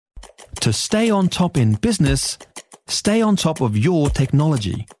To stay on top in business, stay on top of your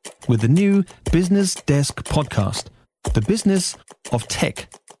technology with the new Business Desk podcast, The Business of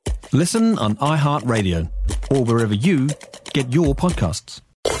Tech. Listen on iHeartRadio or wherever you get your podcasts.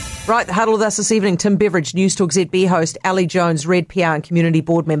 Right, the huddle with us this evening, Tim Beveridge, News Talk ZB host, Ali Jones, Red PR and Community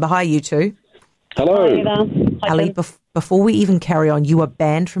Board member. Hi, you two. Hello. Hi, Ali, before we even carry on, you are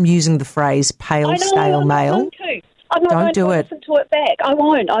banned from using the phrase pale, stale male. I'm not Don't going do to it. listen to it back. I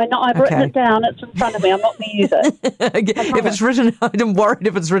won't. I've written it down. It's in front of me. I'm not going to use it. If it's written, I'm worried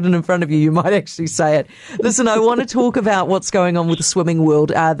if it's written in front of you, you might actually say it. Listen, I want to talk about what's going on with the swimming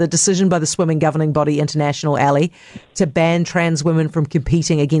world. The decision by the swimming governing body, International, Ali, to ban trans women from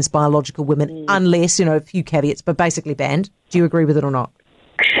competing against biological women, unless, a few caveats, but basically banned. Do you agree with it or not?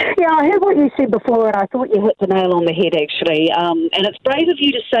 Yeah, I heard what you said before, and I thought you hit the nail on the head, actually. And it's brave of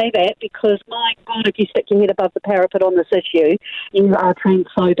you to say that because, my God, if you stick your head above the parapet on this issue, you are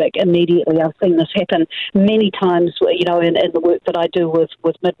transphobic immediately. I've seen this happen many times, in the work that I do with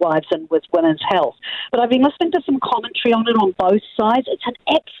midwives and with women's health. But I've been listening to some commentary on it on both sides. It's an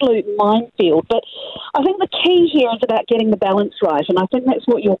absolute minefield. But I think the key here is about getting the balance right, and I think that's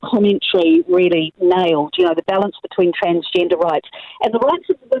what your commentary really nailed, the balance between transgender rights and the rights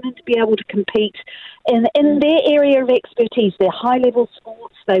of women to be able to compete in their area of expertise, their high-level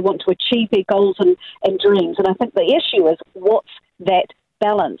sports. They want to achieve their goals and dreams. And I think the issue is what's that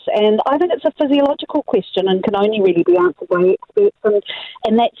balance? And I think it's a physiological question and can only really be answered by experts,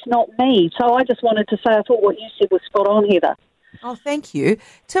 and that's not me. So I just wanted to say I thought what you said was spot on, Heather. Oh, thank you.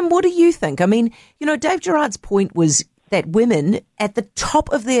 Tim, what do you think? I mean, Dave Gerard's point was that women at the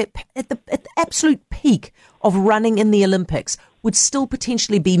top of at the absolute peak of running in the Olympics would still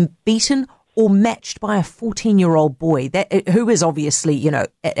potentially be beaten or matched by a 14-year-old boy who is obviously,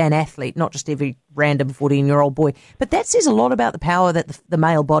 an athlete, not just every random 14-year-old boy. But that says a lot about the power that the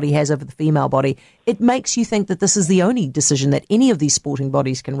male body has over the female body. It makes you think that this is the only decision that any of these sporting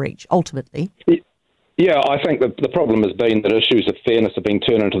bodies can reach, ultimately. Yeah, I think that the problem has been that issues of fairness have been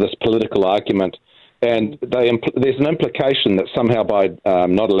turned into this political argument. And there's an implication that somehow by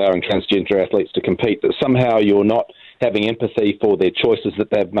not allowing transgender athletes to compete, that somehow you're not having empathy for their choices that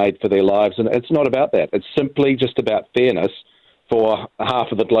they've made for their lives. And it's not about that. It's simply just about fairness for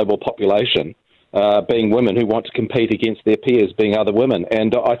half of the global population, being women who want to compete against their peers, being other women.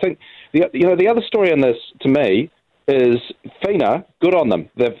 And I think the other story in this, to me, is FINA. Good on them.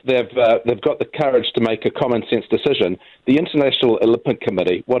 They've got the courage to make a common sense decision. The International Olympic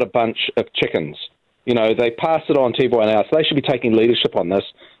Committee, what a bunch of chickens. They pass it on to everyone else. They should be taking leadership on this,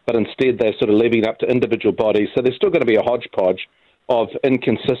 but instead they're sort of leaving it up to individual bodies. So there's still going to be a hodgepodge of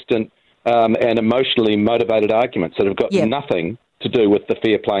inconsistent and emotionally motivated arguments that have got nothing to do with the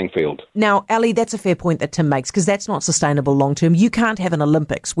fair playing field. Now, Ali, that's a fair point that Tim makes, because that's not sustainable long term. You can't have an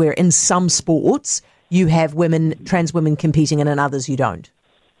Olympics where in some sports you have trans women competing and in others you don't.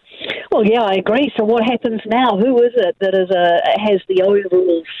 Well, yeah, I agree. So what happens now? Who is it that has the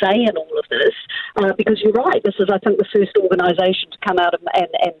overall say in all of this? Because you're right, this is, I think, the first organisation to come out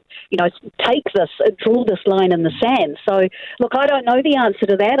and take this, draw this line in the sand. So, look, I don't know the answer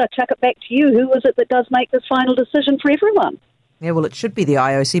to that. I chuck it back to you. Who is it that does make this final decision for everyone? Yeah, well, it should be the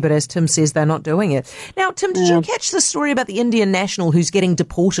IOC, but as Tim says, they're not doing it. Now, Tim, did you catch the story about the Indian national who's getting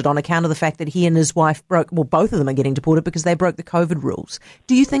deported on account of the fact that he and his wife both of them are getting deported because they broke the COVID rules?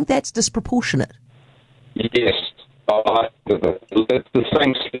 Do you think that's disproportionate? Yes. It's the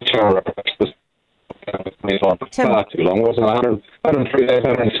same situation approach. This on far too long. Wasn't 103 days,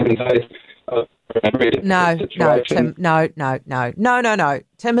 107 days. No, Tim, no.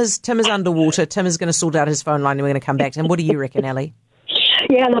 Tim is underwater. Tim is going to sort out his phone line and we're going to come back to him. What do you reckon, Ali?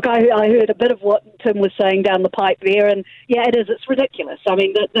 Yeah, look, I heard a bit of what Tim was saying down the pipe there, and yeah, it is. It's ridiculous. I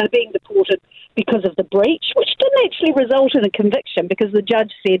mean, they're being deported because of the breach, which didn't actually result in a conviction because the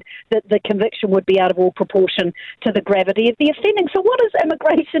judge said that the conviction would be out of all proportion to the gravity of the offending. So what does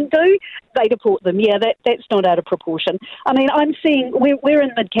immigration do? They deport them. Yeah, that's not out of proportion. I mean, I'm seeing, we're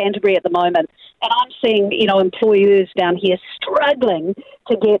in mid-Canterbury at the moment, and I'm seeing, employers down here struggling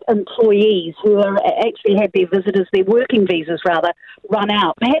to get employees who are actually had their visitors, their working visas rather, run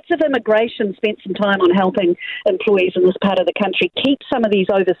out. Perhaps if immigration spent some time on helping employees in this part of the country keep some of these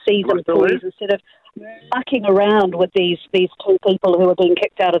overseas employees instead of mucking around with these two people who are being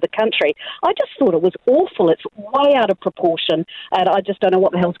kicked out of the country. I just thought it was awful. It's way out of proportion, and I just don't know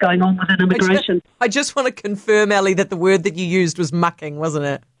what the hell's going on within immigration. I just want to confirm, Ali, that the word that you used was mucking, wasn't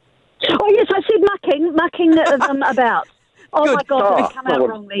it? Oh, yes, I said mucking them about. Oh, Good. My God, did it come out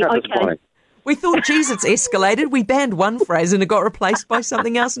wrongly? Okay. We thought, geez, it's escalated. We banned one phrase and it got replaced by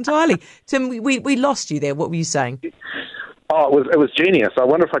something else entirely. Tim, we lost you there. What were you saying? Oh, it was genius. I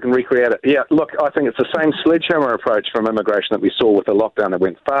wonder if I can recreate it. Yeah, look, I think it's the same sledgehammer approach from immigration that we saw with the lockdown that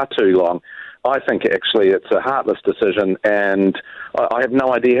went far too long. I think actually it's a heartless decision, and I have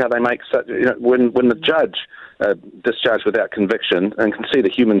no idea how they make such. When the judge discharged without conviction and can see the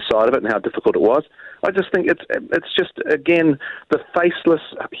human side of it and how difficult it was, I just think it's just again the faceless,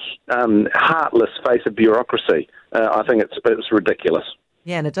 heartless face of bureaucracy. I think it's ridiculous.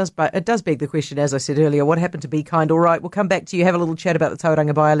 Yeah, and it does beg the question, as I said earlier, what happened to Be Kind? All right, we'll come back to you, have a little chat about the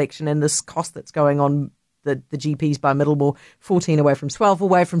Tauranga by-election and this cost that's going on the GPs by Middlemore, 14 away from 12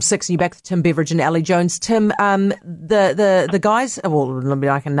 away from 6. And you back to Tim Beveridge and Ali Jones. Tim, the guys, well,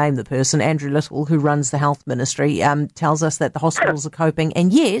 I can name the person, Andrew Little, who runs the health ministry, tells us that the hospitals are coping,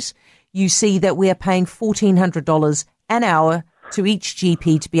 and yet you see that we are paying $1,400 an hour to each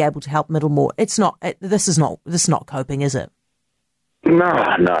GP to be able to help Middlemore. This is not coping, is it? No,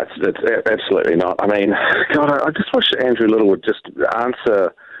 it's absolutely not. I mean, God, I just wish Andrew Little would just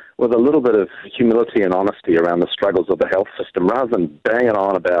answer with a little bit of humility and honesty around the struggles of the health system, rather than banging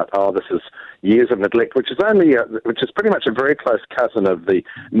on about, this is years of neglect, which is pretty much a very close cousin of the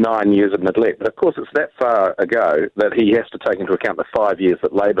 9 years of neglect. But of course, it's that far ago that he has to take into account the 5 years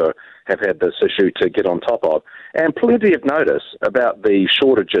that Labor have had this issue to get on top of, and plenty of notice about the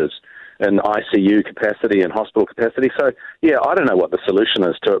shortages in ICU capacity and hospital capacity. So, yeah, I don't know what the solution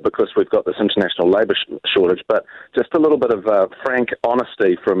is to it, because we've got this international labour shortage, but just a little bit of frank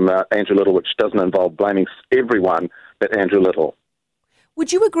honesty from Andrew Little, which doesn't involve blaming everyone but Andrew Little.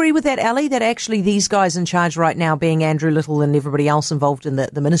 Would you agree with that, Ali, that actually these guys in charge right now, being Andrew Little and everybody else involved in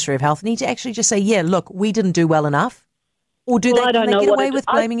the Ministry of Health, need to actually just say, yeah, look, we didn't do well enough? Or can they get away with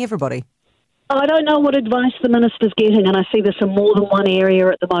blaming everybody? I don't know what advice the minister's getting, and I see this in more than one area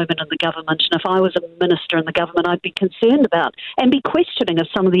at the moment in the government. And if I was a minister in the government, I'd be concerned about and be questioning of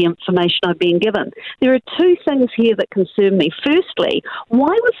some of the information I've been given. There are two things here that concern me. Firstly,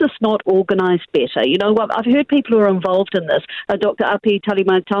 why was this not organised better? You know, I've heard people who are involved in this. Dr. Api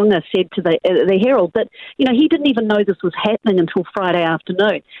Talimatonga said to the Herald that, you know, he didn't even know this was happening until Friday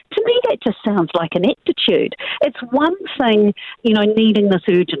afternoon. To me, that just sounds like ineptitude. It's one thing, you know, needing this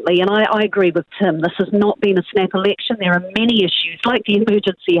urgently, and I agree with Tim. This has not been a snap election. There are many issues, like the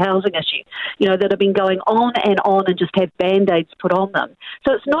emergency housing issue, you know, that have been going on and just have band-aids put on them.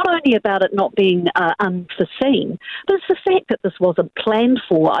 So it's not only about it not being unforeseen, but it's the fact that this wasn't planned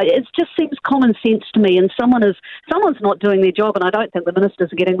for. It just seems common sense to me, and someone's not doing their job, and I don't think the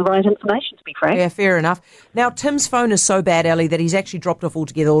ministers are getting the right information, to be frank. Yeah, fair enough. Now, Tim's phone is so bad, Ali, that he's actually dropped off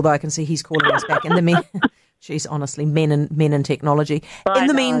altogether, although I can see he's calling us back. Jeez, honestly, men and technology. In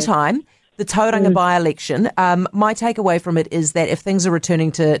the meantime, the Tauranga by-election, my takeaway from it is that if things are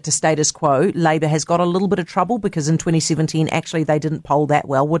returning to status quo, Labor has got a little bit of trouble, because in 2017, actually, they didn't poll that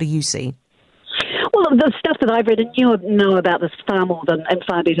well. What do you see? Well, the stuff that I've read, and you know about this far more and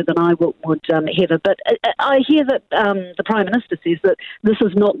far better than I would, Heather, but I hear that the Prime Minister says that this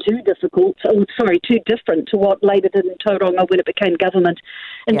is not too different to what Labor did in Tauranga when it became government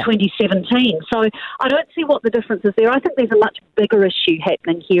in 2017. So I don't see what the difference is there. I think there's a much bigger issue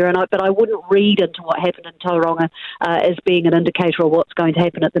happening here, but I wouldn't read into what happened in Tauranga as being an indicator of what's going to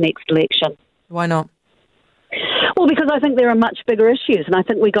happen at the next election. Why not? Well, because I think there are much bigger issues, and I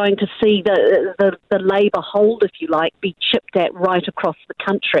think we're going to see the Labor hold, if you like, be chipped at right across the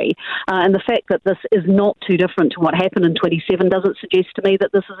country. And the fact that this is not too different to what happened in 27 doesn't suggest to me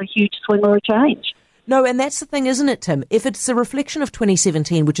that this is a huge swing or a change. No, and that's the thing, isn't it, Tim? If it's a reflection of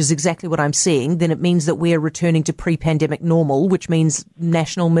 2017, which is exactly what I'm seeing, then it means that we're returning to pre-pandemic normal, which means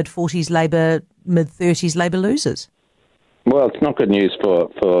national mid-40s Labor, mid-30s Labor losers. Well, it's not good news for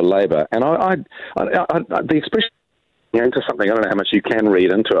Labor. And the expression into something, I don't know how much you can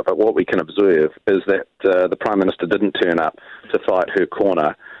read into it, but what we can observe is that the Prime Minister didn't turn up to fight her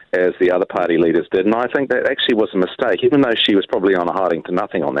corner as the other party leaders did. And I think that actually was a mistake, even though she was probably on a hiding to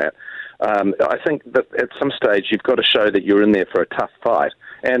nothing on that. I think that at some stage you've got to show that you're in there for a tough fight.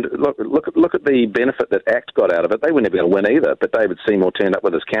 And look at the benefit that ACT got out of it. They weren't going to win either, but David Seymour turned up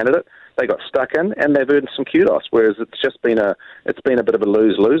with his candidate. They got stuck in, and they've earned some kudos. Whereas it's been a bit of a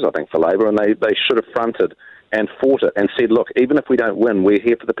lose-lose, I think, for Labor, and they should have fronted and fought it and said, look, even if we don't win, we're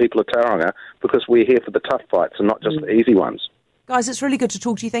here for the people of Tauranga, because we're here for the tough fights and not just the easy ones. Guys, it's really good to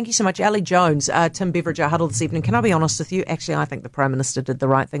talk to you. Thank you so much. Ali Jones, Tim Beveridge, our huddle this evening. Can I be honest with you? Actually, I think the Prime Minister did the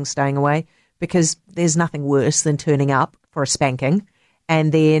right thing staying away, because there's nothing worse than turning up for a spanking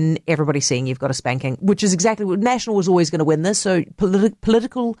and then everybody seeing you've got a spanking, which is exactly what National was always going to win this. So the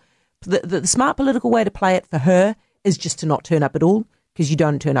smart political way to play it for her is just to not turn up at all, because you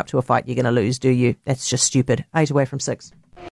don't turn up to a fight, you're going to lose, do you? That's just stupid. 8 away from 6.